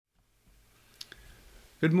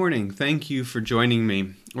Good morning. Thank you for joining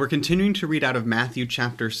me. We're continuing to read out of Matthew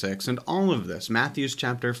chapter 6, and all of this, Matthew's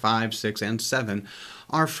chapter 5, 6, and 7,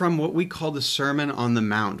 are from what we call the Sermon on the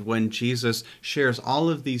Mount, when Jesus shares all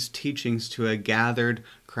of these teachings to a gathered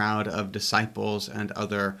crowd of disciples and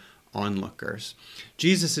other onlookers.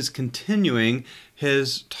 Jesus is continuing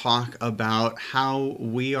his talk about how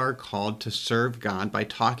we are called to serve God by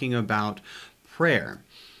talking about prayer.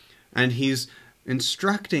 And he's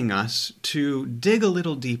instructing us to dig a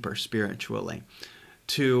little deeper spiritually,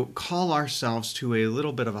 to call ourselves to a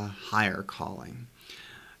little bit of a higher calling.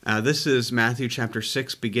 This is Matthew chapter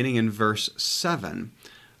 6, beginning in verse 7,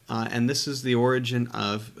 and this is the origin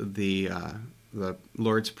of the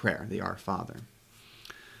Lord's Prayer, the Our Father.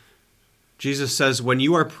 Jesus says, "When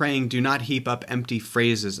you are praying, do not heap up empty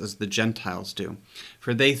phrases as the Gentiles do,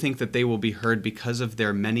 for they think that they will be heard because of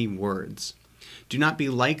their many words. Do not be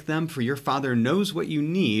like them, for your Father knows what you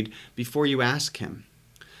need before you ask him.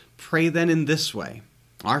 Pray then in this way: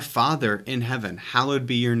 Our Father in heaven, hallowed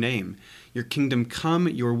be your name. Your kingdom come,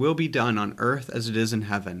 your will be done on earth as it is in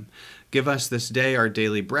heaven. Give us this day our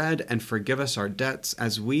daily bread, and forgive us our debts,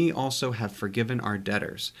 as we also have forgiven our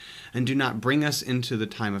debtors. And do not bring us into the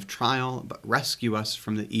time of trial, but rescue us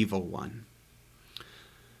from the evil one.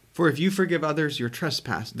 For if you forgive others their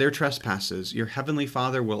trespasses, your heavenly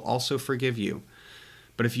Father will also forgive you.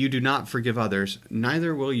 But if you do not forgive others,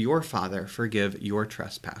 neither will your Father forgive your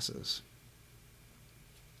trespasses."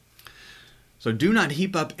 So do not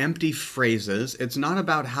heap up empty phrases. It's not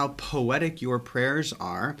about how poetic your prayers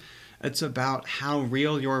are. It's about how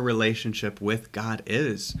real your relationship with God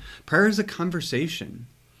is. Prayer is a conversation.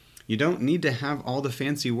 You don't need to have all the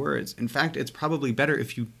fancy words. In fact, it's probably better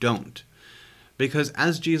if you don't. Because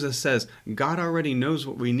as Jesus says, God already knows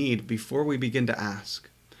what we need before we begin to ask.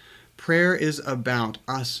 Prayer is about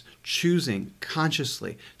us choosing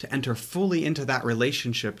consciously to enter fully into that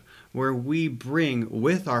relationship where we bring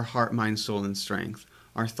with our heart, mind, soul, and strength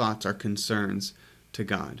our thoughts, our concerns to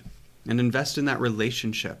God, and invest in that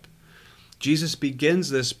relationship. Jesus begins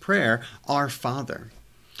this prayer, Our Father.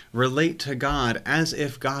 Relate to God as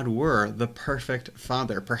if God were the perfect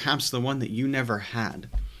Father, perhaps the one that you never had.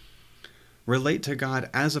 Relate to God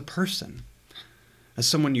as a person, as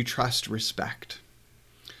someone you trust, respect.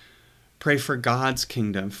 Pray for God's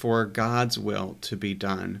kingdom, for God's will to be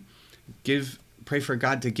done. Pray for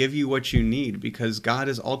God to give you what you need, because God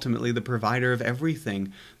is ultimately the provider of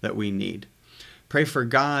everything that we need. Pray for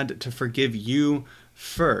God to forgive you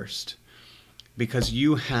first, because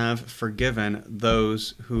you have forgiven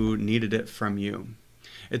those who needed it from you.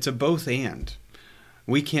 It's a both and.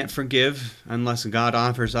 We can't forgive unless God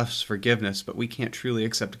offers us forgiveness, but we can't truly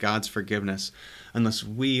accept God's forgiveness unless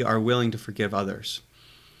we are willing to forgive others.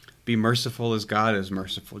 Be merciful as God is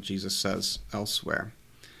merciful, Jesus says elsewhere.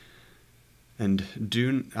 And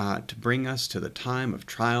do to bring us to the time of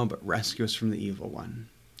trial, but rescue us from the evil one.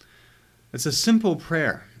 It's a simple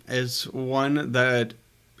prayer. It's one that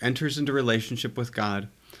enters into relationship with God,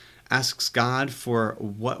 asks God for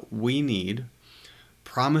what we need,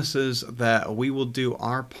 promises that we will do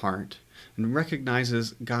our part, and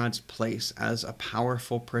recognizes God's place as a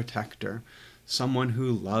powerful protector, someone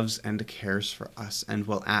who loves and cares for us and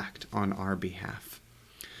will act on our behalf.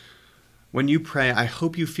 When you pray, I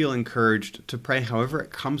hope you feel encouraged to pray however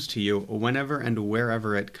it comes to you, whenever and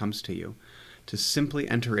wherever it comes to you, to simply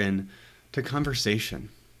enter in to conversation,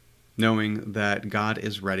 knowing that God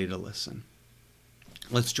is ready to listen.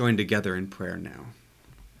 Let's join together in prayer now.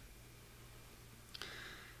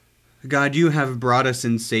 God, you have brought us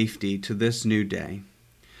in safety to this new day.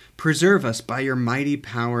 Preserve us by your mighty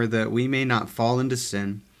power that we may not fall into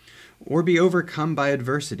sin or be overcome by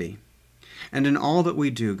adversity. And in all that we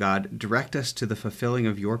do, God, direct us to the fulfilling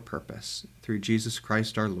of your purpose through Jesus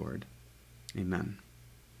Christ our Lord. Amen.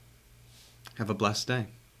 Have a blessed day.